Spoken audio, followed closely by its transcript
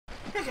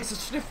Hey guys,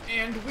 it's Sniff,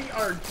 and we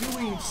are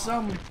doing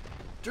some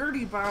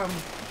Dirty Bomb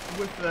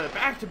with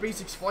Back to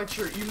Basics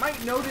Fletcher. You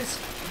might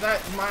notice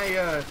that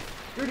my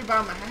Dirty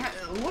Bomb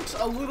looks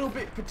a little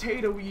bit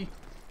potato-y.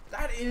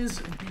 That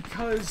is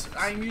because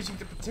I'm using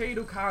the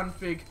potato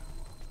config,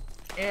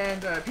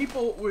 and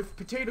people with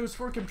potatoes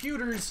for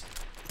computers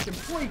can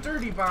play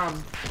Dirty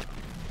Bomb.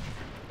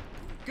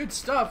 Good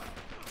stuff,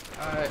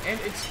 and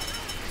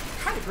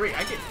it's kind of great.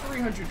 I get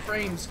 300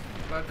 frames,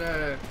 but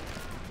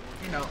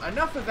you know,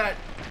 enough of that.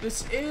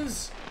 This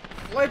is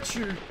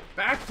Fletcher,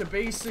 Back to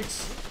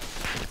Basics.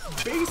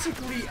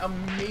 Basically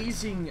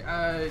amazing,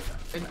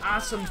 an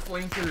awesome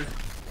flanker,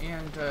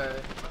 and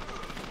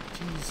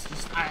jeez,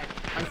 just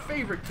my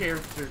favorite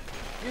character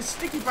is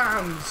sticky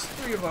bombs,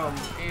 3 of them,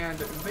 and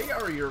they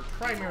are your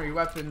primary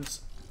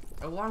weapons,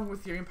 along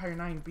with your Empire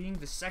 9 being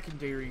the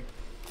secondary.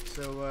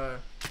 So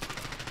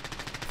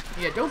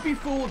yeah, don't be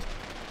fooled.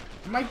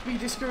 You might be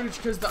discouraged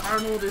because the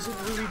Arnold isn't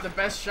really the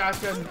best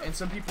shotgun, and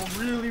some people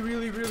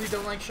really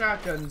don't like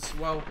shotguns.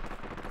 Well,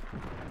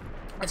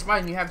 that's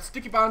fine. You have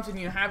sticky bombs and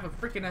you have a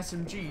freaking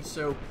SMG,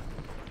 so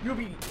you'll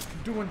be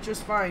doing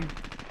just fine.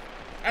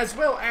 As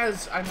well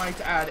as, I might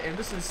add, and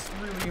this is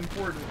really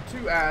important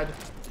to add,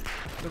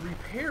 the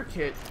repair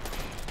kit.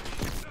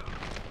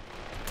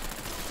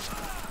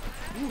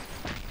 Ooh.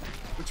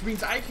 Which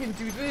means I can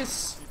do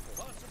this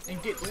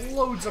and get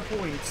loads of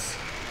points.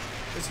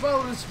 As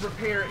well as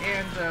repair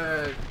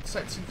and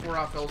set C4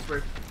 off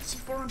elsewhere.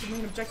 C4 on the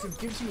main objective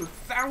gives you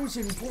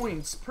 1,000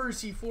 points per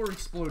C4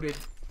 exploded.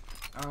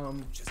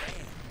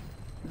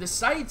 The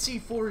side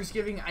C4 is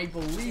giving, I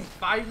believe,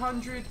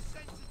 500.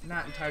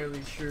 Not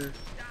entirely sure.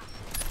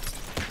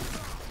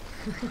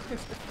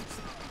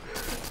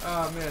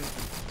 Oh man.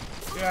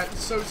 Yeah,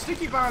 so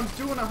sticky bombs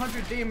doing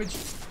 100 damage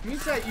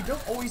means that you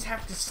don't always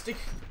have to stick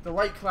the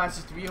light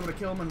classes to be able to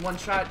kill them in one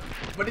shot,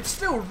 but it's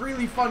still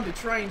really fun to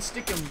try and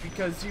stick them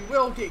because you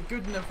will get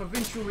good enough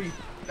eventually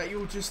that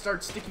you'll just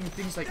start sticking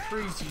things like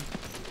crazy,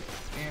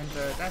 and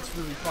that's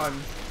really fun.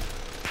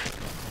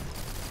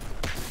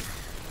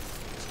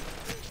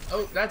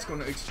 Oh, that's going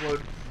to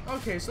explode.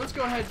 Okay, so let's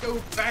go ahead,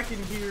 go back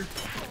in here,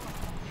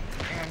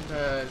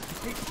 and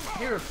take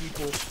care of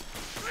people.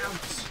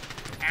 Ouch.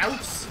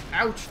 Ouch.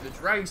 Ouch, the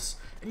rice.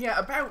 And yeah,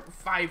 about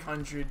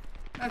 500.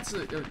 That's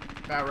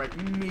about right.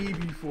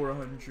 Maybe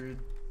 400.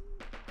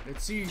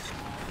 Let's see.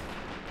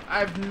 I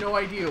have no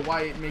idea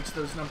why it makes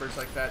those numbers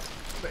like that.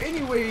 But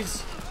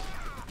anyways,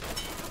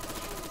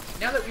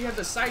 now that we have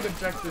the side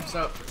objectives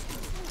up,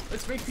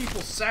 let's make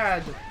people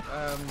sad.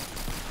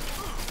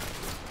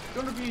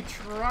 Gonna be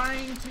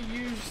trying to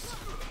use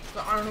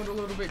the Arnold a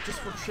little bit just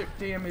for chip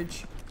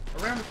damage.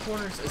 Around the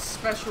corners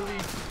especially.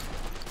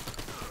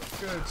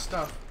 Good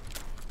stuff.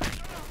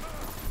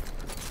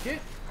 Get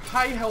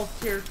high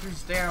health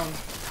characters down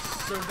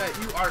so that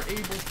you are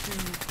able to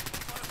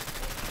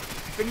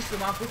finish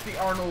them off with the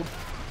Arnold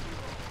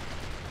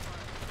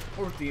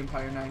or with the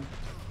Empire 9.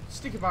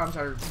 Sticky bombs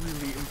are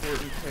really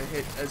important to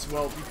hit as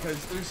well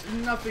because there's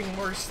nothing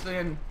worse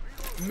than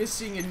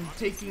missing and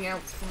taking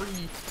out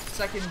 3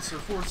 seconds or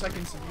 4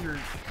 seconds of your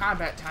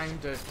combat time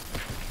to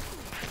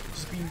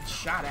just being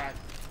shot at.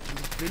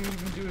 You didn't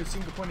even do a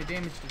single point of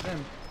damage to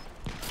them.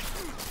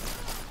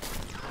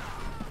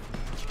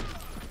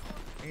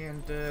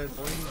 And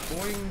boing,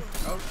 boing.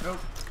 Oh, nope.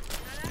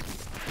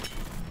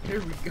 Here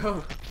we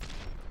go.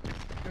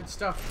 Good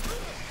stuff.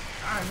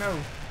 I know.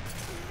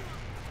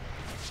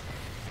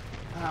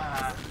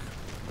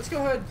 Let's go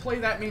ahead and play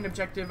that main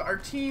objective. Our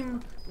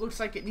team looks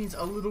like it needs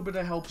a little bit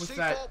of help with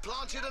that.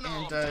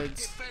 And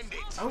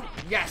oh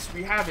yes,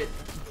 we have it.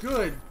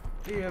 Good.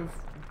 They have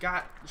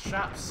got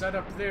shops set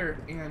up there,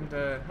 and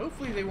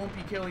hopefully they won't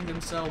be killing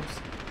themselves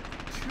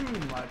too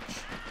much.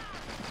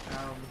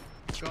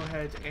 Go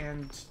ahead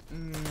and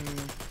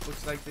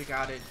looks like they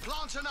got it.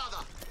 Plant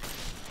another.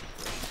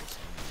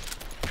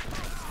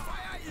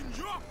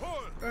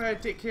 Go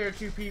ahead, take care of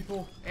 2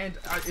 people. And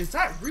is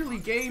that really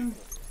game?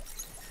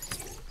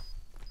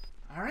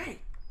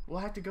 Alright, we'll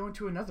have to go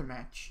into another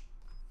match.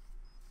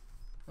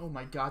 Oh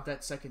my god,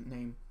 that second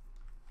name.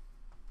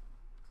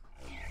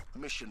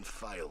 Mission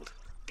failed.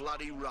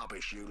 Bloody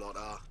rubbish you lot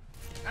are.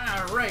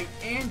 Alright,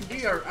 and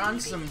we are on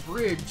some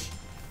bridge.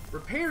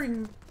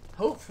 Repairing,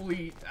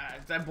 hopefully,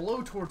 that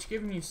blowtorch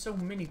giving you so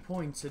many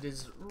points. It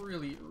is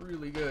really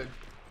good.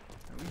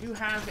 We do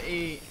have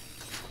a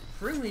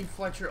friendly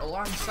Fletcher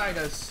alongside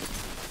us.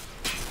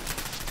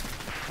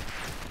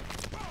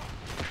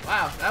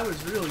 Wow, that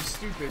was really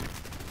stupid.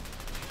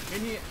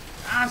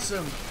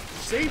 Awesome.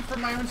 Saved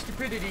from my own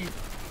stupidity.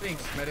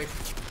 Thanks, medic.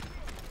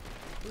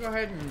 We'll go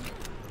ahead and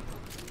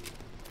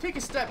take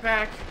a step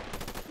back.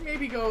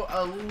 Maybe go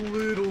a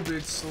little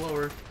bit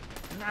slower.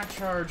 Not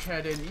charge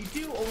head in. You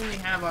do only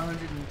have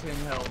 110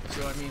 health,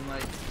 so I mean,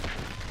 like,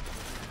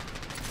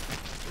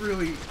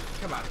 really,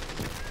 come on.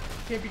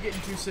 Can't be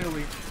getting too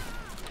silly.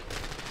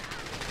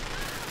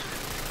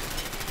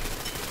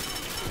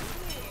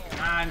 Come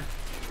on.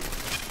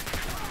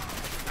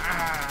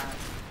 Ah.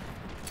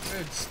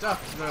 Good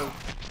stuff, though.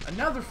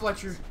 Another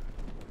Fletcher.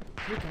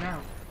 Freaking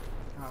out.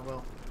 Ah,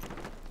 well.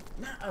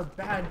 not a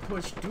bad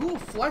push. Dual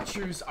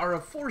Fletchers are a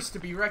force to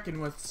be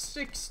reckoned with.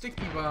 6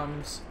 sticky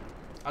bombs.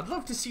 I'd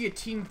love to see a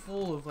team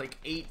full of like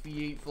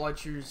 8v8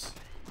 Fletchers.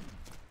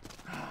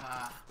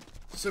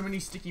 So many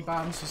sticky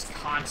bombs just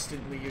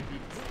constantly. It'd be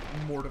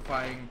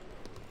mortifying.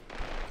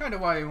 Kind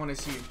of why I want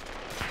to see it.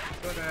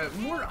 But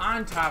more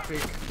on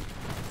topic.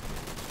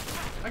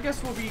 I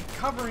guess we'll be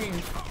covering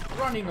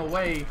running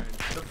away.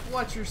 The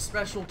Fletcher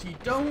specialty.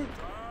 Don't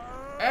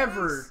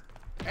ever,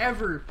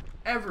 ever,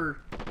 ever,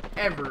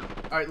 ever.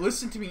 Alright,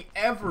 listen to me.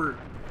 Ever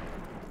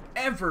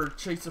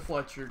chase a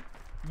Fletcher.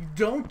 You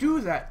don't do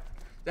that.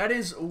 That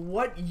is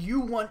what you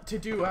want to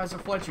do as a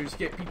Fletcher, is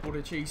get people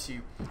to chase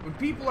you. When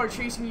people are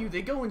chasing you,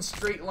 they go in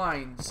straight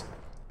lines.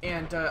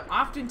 And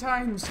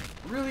oftentimes,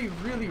 really,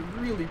 really,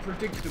 really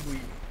predictably.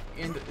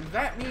 And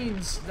that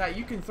means that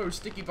you can throw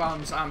sticky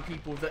bombs on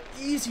people the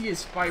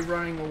easiest by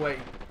running away.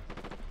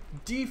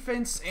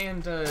 Defense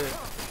and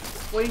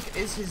flank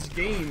is his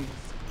game.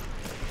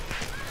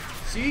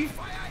 See?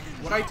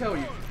 What I tell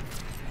you.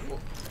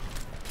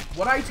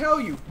 What I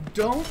tell you.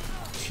 Don't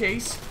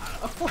chase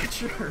a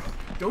Fletcher.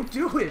 Don't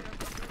do it.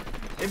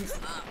 And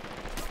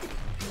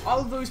all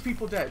of those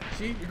people dead.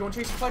 See? You're going to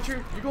chase a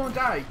Fletcher. You're going to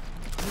die.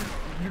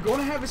 You're going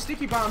to have a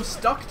sticky bomb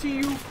stuck to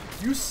you.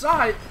 You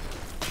saw it.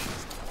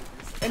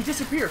 And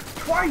disappear.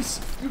 Twice.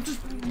 You just...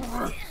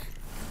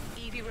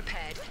 EV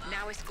repaired.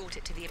 Now escort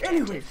it to the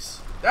objective. Anyways,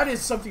 that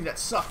is something that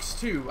sucks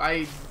too.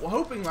 I was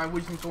hoping I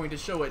wasn't going to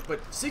show it, but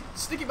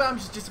sticky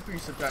bombs just disappear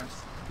sometimes.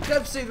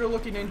 Devs say they're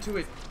looking into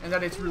it and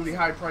that it's really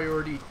high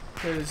priority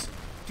because,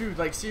 dude,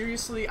 like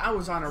seriously, I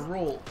was on a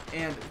roll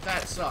and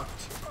that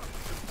sucked.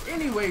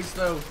 Anyways,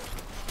 though,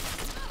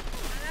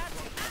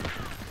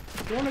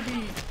 going to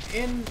be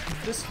in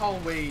this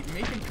hallway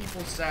making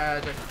people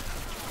sad,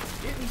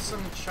 getting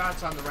some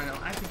shots on the rhino.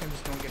 I think I'm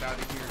just going to get out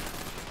of here.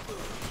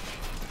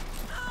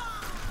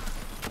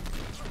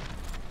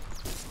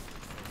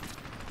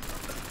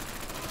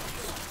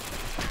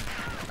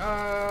 Do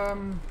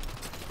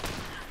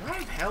I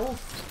have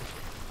health?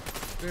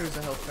 There's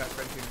a health pack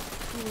right here.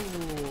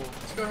 Cool.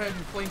 Let's go ahead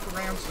and flank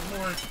around some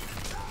more.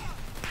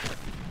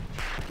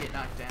 Get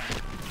knocked down.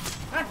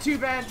 Not too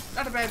bad.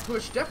 Not a bad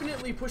push.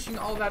 Definitely pushing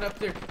all that up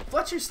there.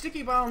 Fletcher's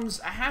sticky bombs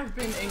have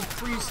been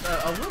increased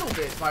a little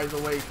bit, by the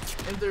way,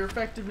 in their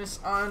effectiveness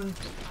on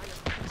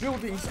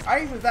buildings.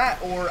 Either that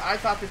or I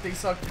thought that they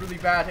sucked really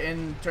bad,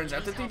 and turns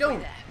out that they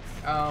don't.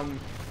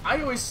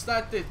 I always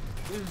thought that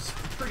it was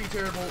pretty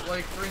terrible.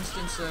 Like, for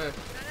instance,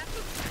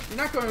 you're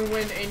not going to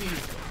win any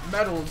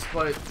medals,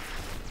 but,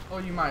 oh,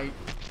 you might.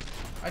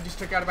 I just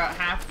took out about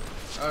half,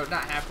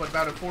 not half, but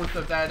about a fourth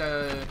of that,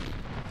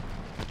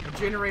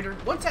 generator.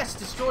 Once that's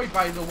destroyed,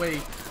 by the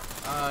way,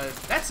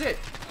 that's it.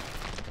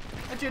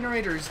 That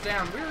generator is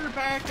down. We're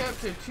back up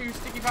to 2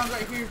 sticky bombs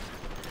right here.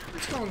 We're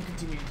just going to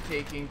continue to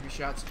take angry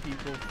shots at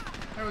people.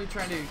 Not really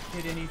trying to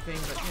hit anything,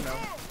 but, you know.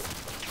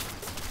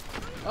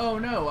 Oh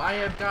no, I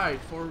have died.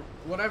 For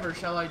whatever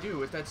shall I do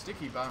with that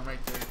sticky bomb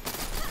right there?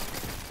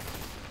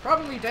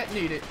 Probably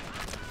detonate it.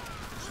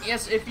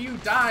 Yes, if you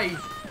die,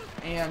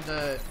 and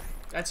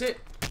that's it.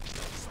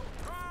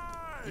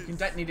 You can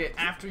detonate it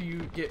after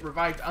you get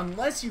revived,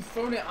 unless you've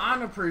thrown it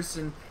on a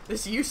person.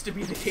 This used to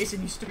be the case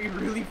and used to be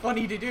really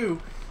funny to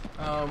do.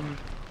 You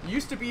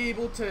used to be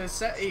able to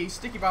set a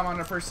sticky bomb on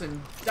a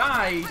person,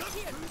 die,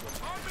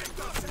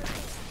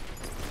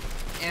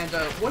 and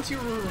once you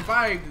were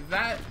revived,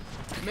 that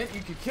meant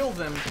you could kill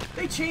them.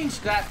 They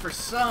changed that for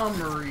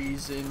some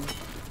reason.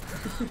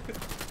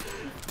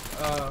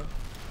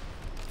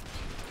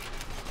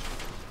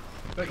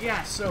 But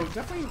yeah, so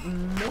definitely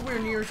nowhere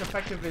near as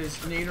effective as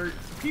Nader.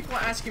 People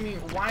asking me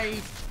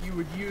why you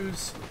would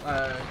use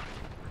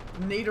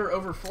Nader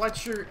over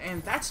Fletcher,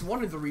 and that's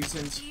one of the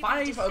reasons.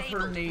 5 of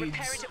her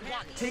nades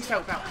takes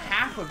out about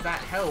half of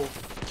that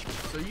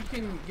health, so you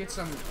can get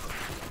some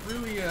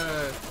really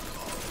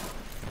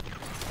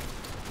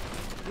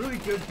really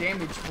good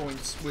damage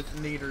points with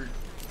Nader.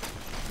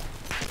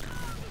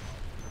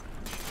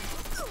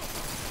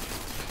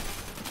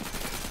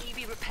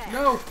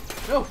 No,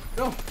 no,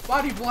 no,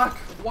 body block,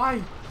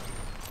 why?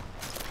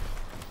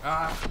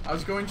 I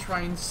was going to try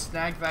and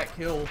snag that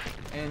kill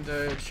and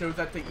show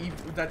that the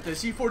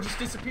C4 just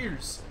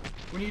disappears.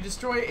 When you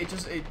destroy it,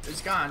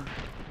 it's gone.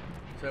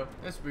 So,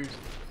 that's weird.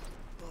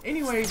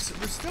 Anyways,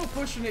 we're still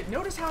pushing it.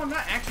 Notice how I'm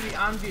not actually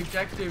on the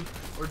objective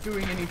or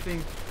doing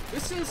anything.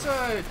 This is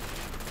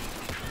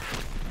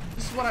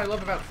what I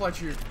love about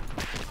Fletcher.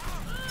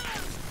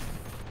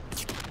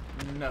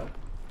 No.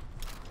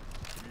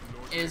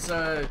 Is,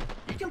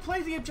 you can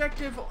play the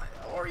objective,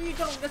 or you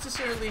don't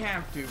necessarily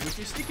have to. With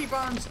your sticky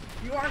bombs,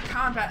 you are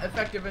combat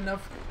effective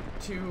enough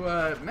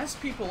to, mess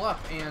people up,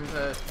 and,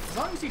 as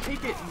long as you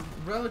take it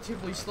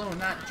relatively slow and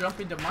not jump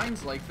into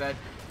mines like that,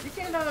 you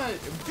can,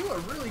 do a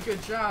really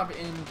good job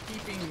in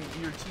keeping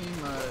your team,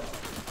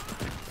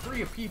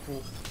 free of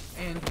people.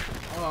 And,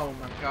 oh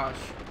my gosh,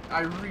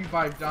 I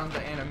revived on the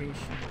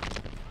animation.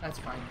 That's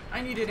fine.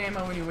 I needed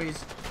ammo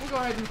anyways. We'll go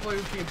ahead and play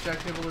with the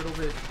objective a little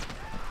bit.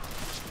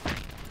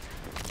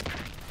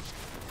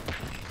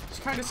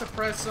 Just kind of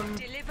suppress them.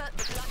 Deliver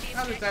the bloody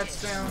Now that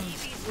that's down,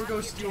 we'll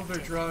go steal their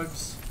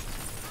drugs.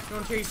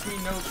 Don't chase me,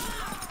 nope.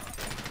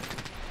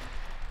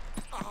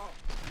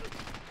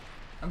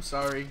 I'm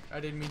sorry, I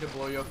didn't mean to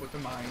blow you up with the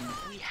mine.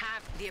 We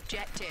have the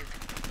objective.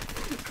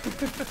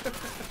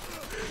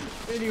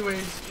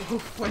 Anyways, we'll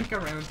flank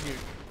around here.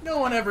 No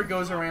one ever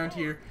goes around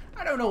here.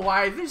 I don't know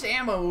why. There's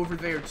ammo over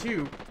there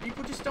too.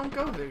 People just don't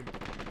go there.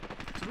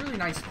 It's a really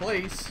nice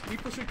place.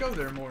 People should go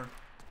there more.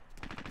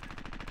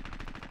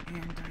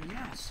 And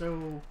yeah,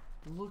 so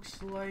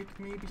looks like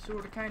maybe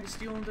sort of kind of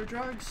stealing their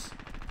drugs.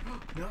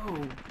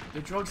 No, the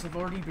drugs have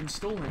already been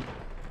stolen.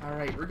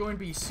 Alright, we're going to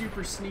be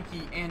super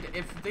sneaky, and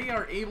if they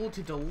are able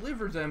to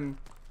deliver them,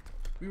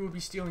 we will be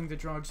stealing the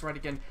drugs right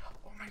again.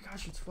 Oh my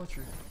gosh, it's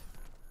Fletcher.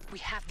 We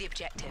have the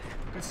objective.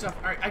 Good stuff.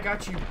 Alright, I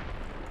got you.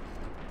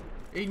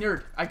 Hey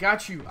nerd, I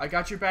got you. I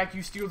got your back,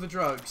 you steal the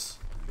drugs.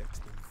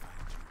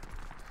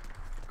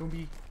 Gonna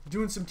be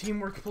doing some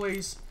teamwork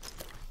plays.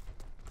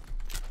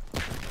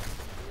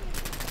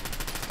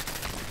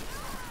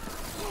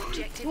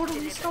 Objective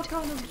Totally stuck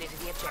on him.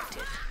 Deliver the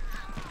objective.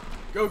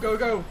 Go, go,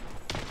 go.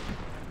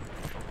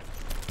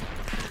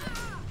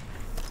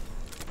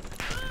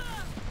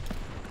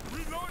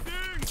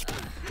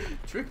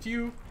 Tricked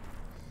you.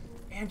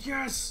 And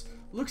yes,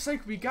 looks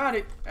like we got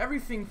it.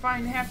 Everything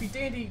fine, happy,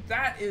 dandy.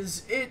 That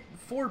is it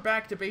for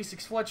Back to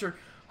Basics Fletcher.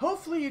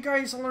 Hopefully you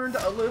guys learned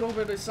a little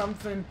bit of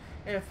something.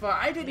 If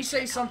I didn't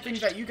say something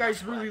that you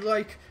guys really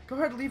like, go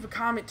ahead and leave a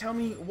comment. Tell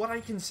me what I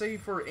can say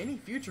for any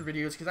future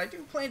videos, because I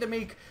do plan to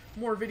make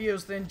more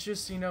videos than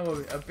just, you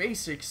know, a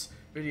basics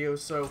video.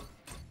 So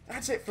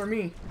that's it for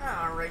me.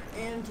 Alright,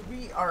 and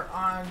we are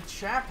on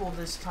Chapel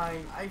this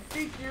time. I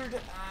figured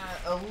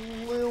a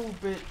little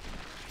bit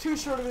too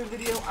short of a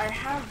video. I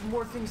have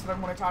more things that I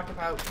want to talk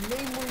about,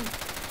 namely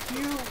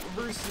Q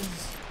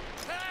versus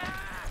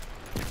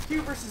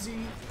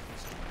E.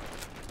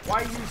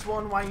 Why use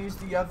one, why use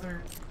the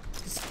other?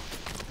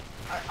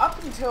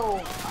 Up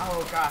until,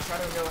 oh gosh, I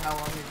don't know how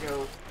long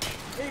ago,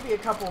 maybe a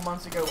couple of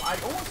months ago, I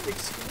almost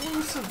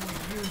exclusively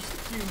used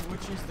Q,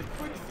 which is the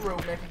quick throw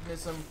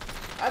mechanism,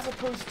 as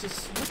opposed to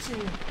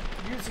switching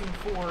using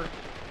 4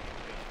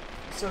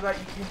 so that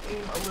you can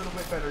aim a little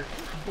bit better.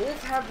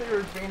 Both have their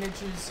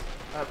advantages.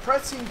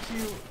 Pressing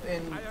Q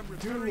and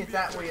doing it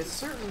that way is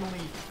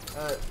certainly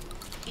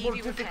more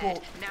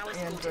difficult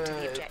and a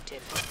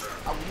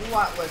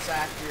lot less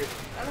accurate.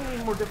 I don't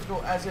mean more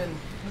difficult as in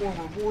more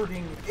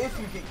rewarding if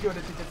you get good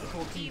at the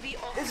difficulty.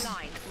 It's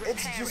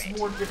just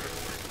more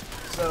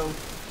difficult. So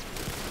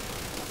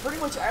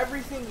pretty much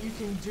everything you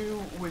can do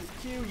with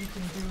Q, you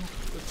can do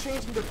with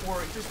changing to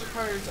 4. It just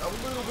requires a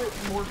little bit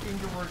more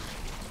finger work,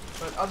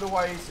 but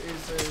otherwise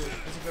is a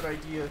good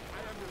idea.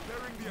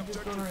 I'm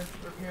just gonna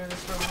repair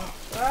this for a minute.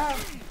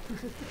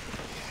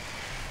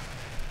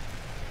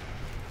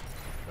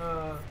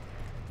 Ah!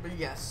 But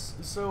yes,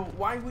 so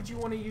why would you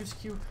want to use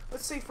Q?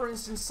 Let's say, for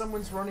instance,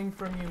 someone's running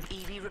from you.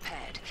 EV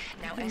repaired.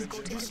 Now You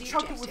escorted to just the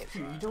chuck objective. it with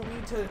Q. You don't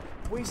need to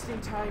waste any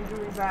time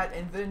doing that,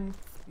 and then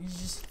you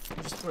just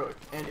throw it.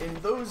 And in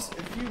those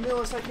few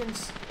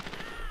milliseconds,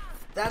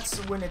 that's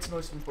when it's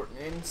most important.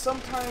 And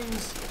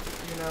sometimes,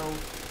 you know,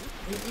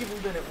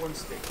 even then it won't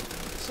stick.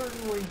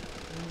 Certainly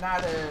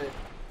not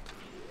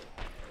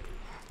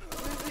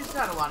there's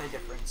not a lot of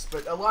difference,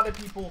 but a lot of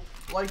people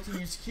like to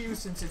use Q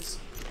since it's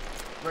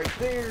right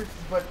there,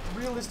 but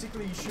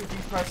realistically you should be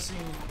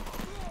pressing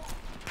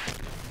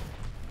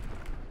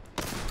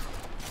 4.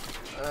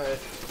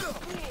 So,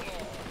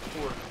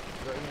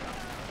 you know.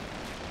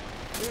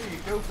 There you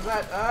go for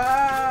that.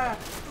 Ah!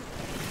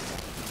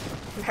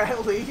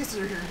 That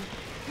laser.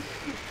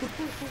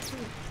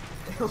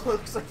 It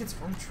looks like it's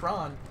from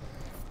Tron.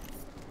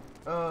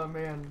 Oh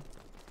man.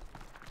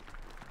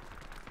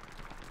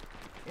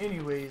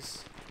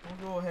 Anyways,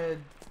 we'll go ahead,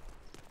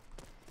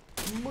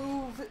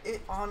 move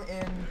it on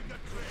in.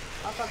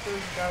 I thought there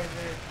was a guy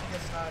there. I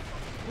guess not.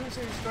 Whose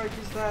air strike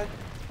is that?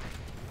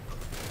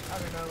 I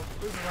don't know.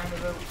 Move around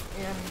it up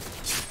and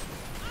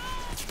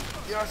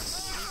yes.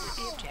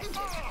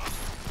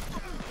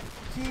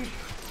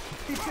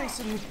 Keep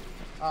chasing me.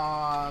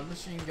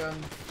 Machine gun.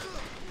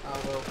 Oh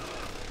well.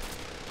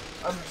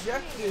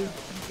 Objective,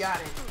 you got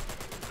it.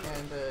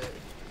 And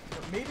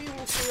maybe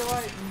we'll stay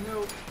alive.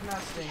 Nope,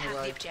 not staying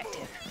alive. The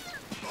objective.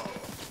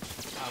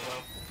 Ah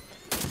well.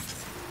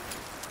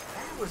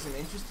 That was an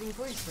interesting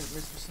placement,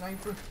 Mr.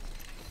 Sniper.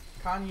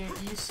 Kanye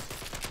East.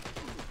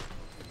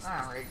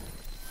 Alright.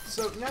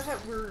 So now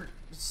that we're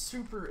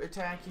super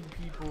attacking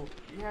people,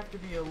 you have to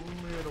be a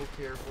little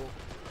careful.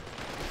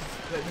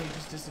 That he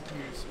just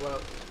disappears.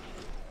 Well,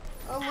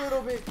 a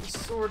little bit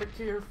sort of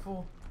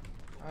careful.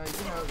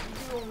 You know, you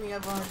do only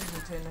have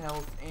 110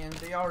 health, and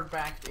they are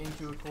backed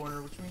into a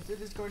corner, which means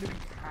it is going to be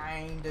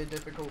kinda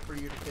difficult for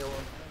you to kill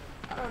them.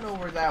 I don't know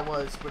where that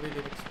was, but it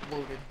had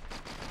exploded.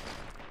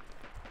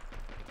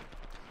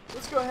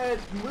 Let's go ahead,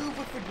 move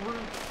with the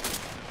group.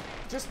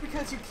 Just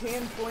because you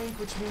can flank,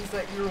 which means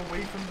that you're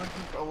away from the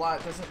group a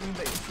lot, doesn't mean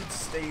that you should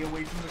stay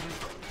away from the group.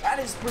 That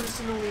is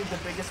personally the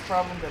biggest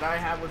problem that I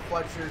have with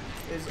Fletcher,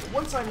 is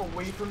once I'm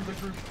away from the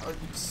group,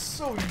 I'm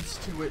so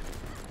used to it,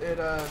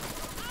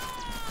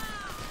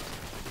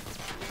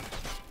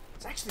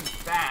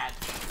 actually bad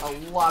a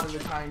lot of the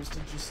times to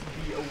just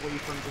be away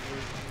from the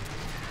group.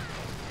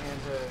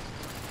 And,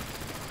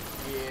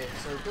 yeah,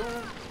 so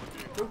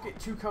don't get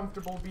too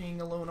comfortable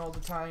being alone all the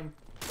time.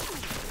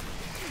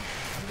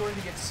 I'm going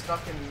to get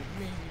stuck and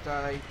maybe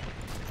die.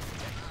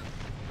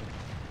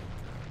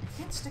 You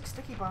can't stick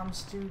sticky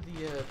bombs to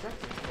the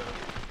objective, though.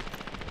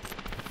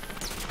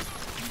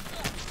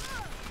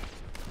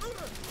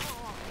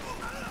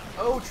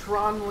 Oh,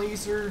 Tron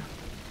laser!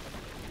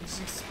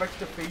 Just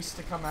expect a face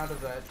to come out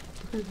of that.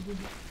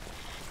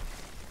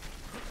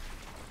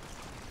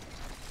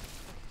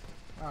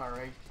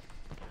 Alright.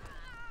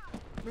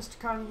 Mr.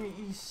 Kanye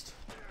East.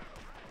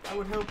 I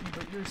would help you,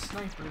 but you're a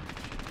sniper.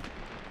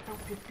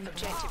 Don't pick me up.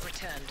 Objective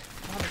returned.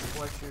 Not as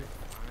Fletcher.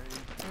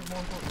 There's more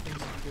important things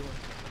to be doing.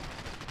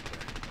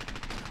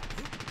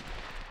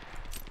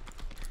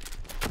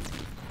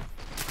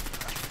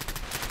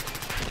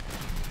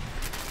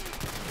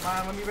 Come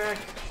on, let me back.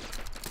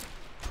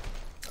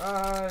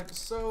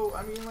 So,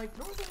 I mean, like,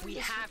 normally We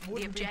this have the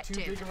wouldn't be too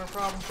objective. big of a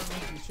problem for me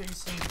to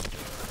chase him.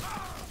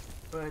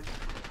 But,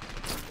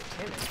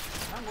 damn it,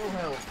 I'm low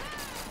health.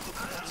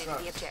 That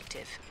Deliver the sucks.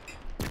 objective.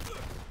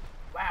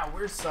 Wow,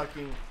 we're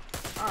sucking.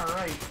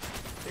 Alright.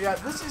 Yeah,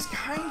 this is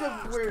kind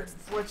of where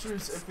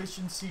Fletcher's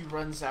efficiency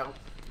runs out.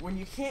 When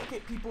you can't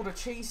get people to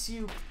chase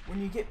you,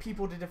 when you get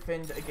people to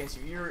defend against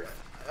you. Your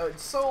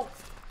assault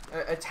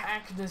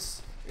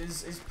attackness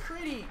is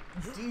pretty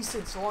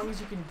decent so long as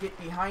you can get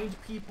behind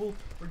people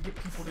or get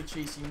people to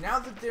chase you. Now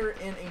that they're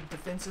in a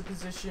defensive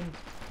position,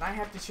 I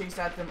have to chase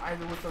at them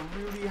either with a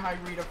really high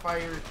rate of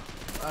fire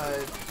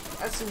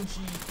SMG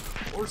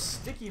or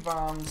sticky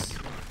bombs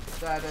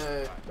that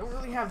don't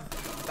really have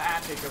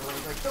that big of a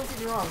range. Like, don't get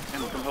me wrong,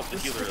 the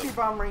sticky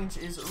bomb range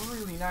is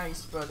really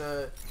nice, but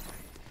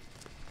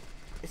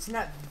it's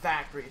not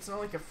that great. It's not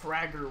like a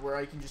fragger where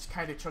I can just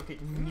kind of chuck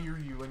it near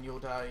you and you'll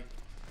die.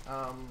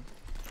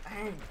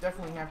 I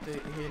definitely have to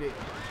hit it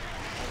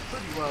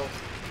pretty well.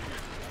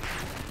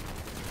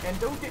 And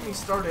don't get me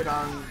started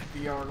on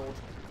the Arnold.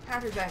 How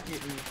did that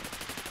get me?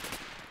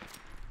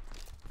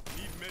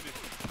 We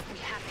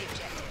have the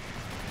objective.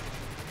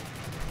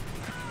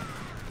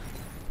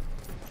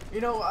 You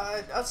know,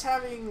 us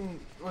having,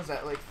 what was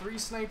that, like 3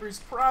 snipers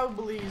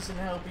probably isn't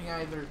helping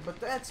either, but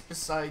that's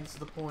besides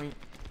the point.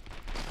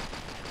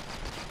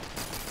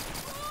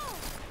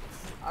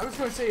 I was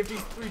going to say if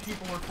these 3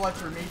 people were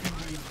Fletcher, maybe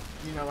we'd,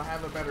 you know,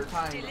 have a better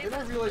time. But then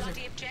I realized that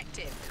the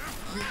objective.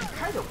 we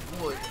kind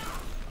of would.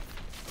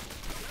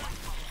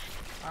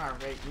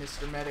 Alright,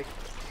 Mr. Medic.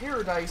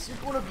 Paradise, you're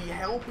going to be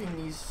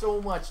helping me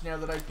so much now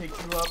that I picked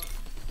you up.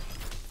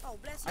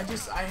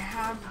 I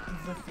have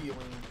the feeling.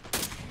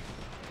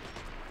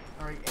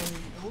 Alright, and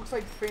it looks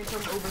like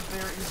Phantom over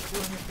there is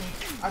doing a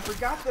thing. I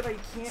forgot that I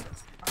can't...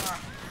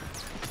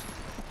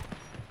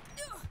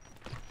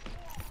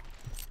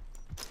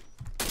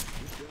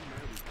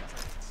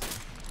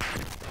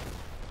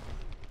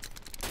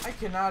 I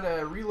cannot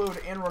reload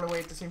and run away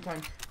at the same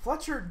time.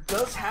 Fletcher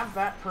does have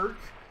that perk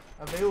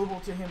available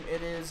to him.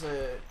 It is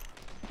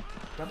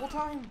double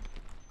time?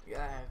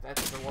 Yeah,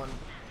 that's the one.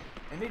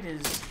 And it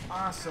is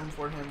awesome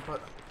for him,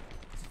 but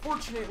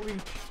fortunately,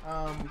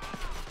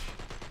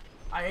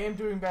 I am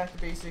doing back to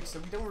basics, so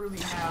we don't really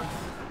have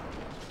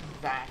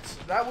that.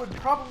 That would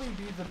probably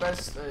be the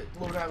best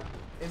loadout,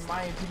 in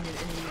my opinion,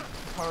 any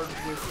card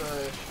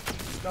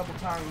with double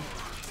time.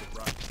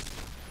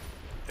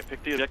 I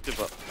picked the objective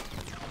up.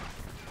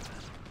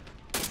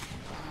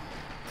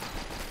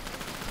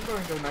 I'm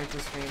going to go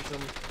Nitrous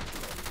Phantom.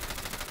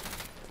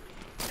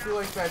 I feel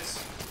like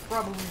that's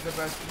probably the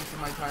best use of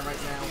my time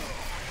right now.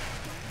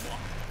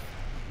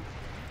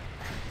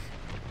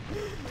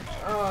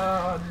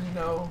 Oh,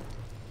 no.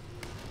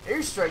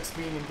 Airstrikes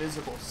being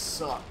invisible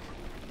suck.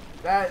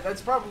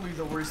 That's probably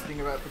the worst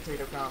thing about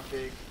Potato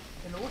Config.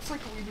 And it looks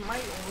like we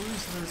might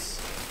lose this.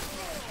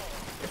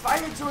 If I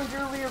had joined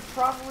earlier,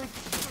 probably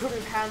could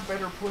have had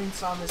better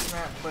points on this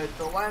map, but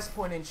the last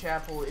point in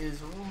Chapel is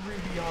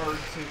really hard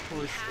to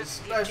push,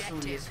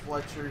 especially as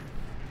Fletcher.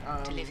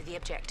 Deliver the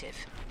objective.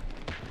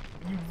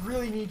 You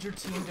really need your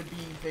team to be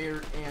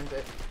there, and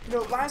you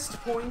know, last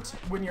point,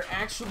 when you're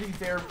actually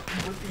there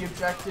with the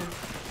objective,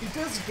 it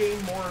does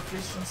gain more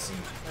efficiency,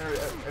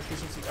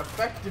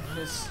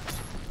 effectiveness,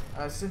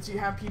 since you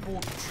have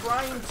people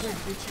trying to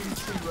get you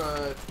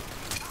to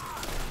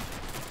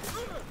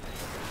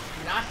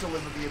not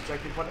deliver the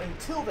objective, but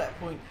until that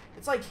point,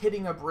 it's like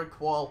hitting a brick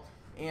wall,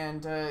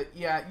 and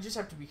yeah, you just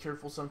have to be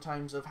careful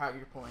sometimes of how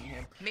you're playing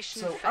him.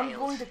 Mission so failed. I'm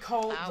going to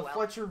call the Well.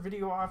 Fletcher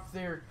video off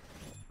there.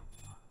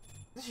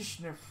 This is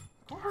Sniff.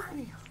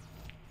 Alrighty.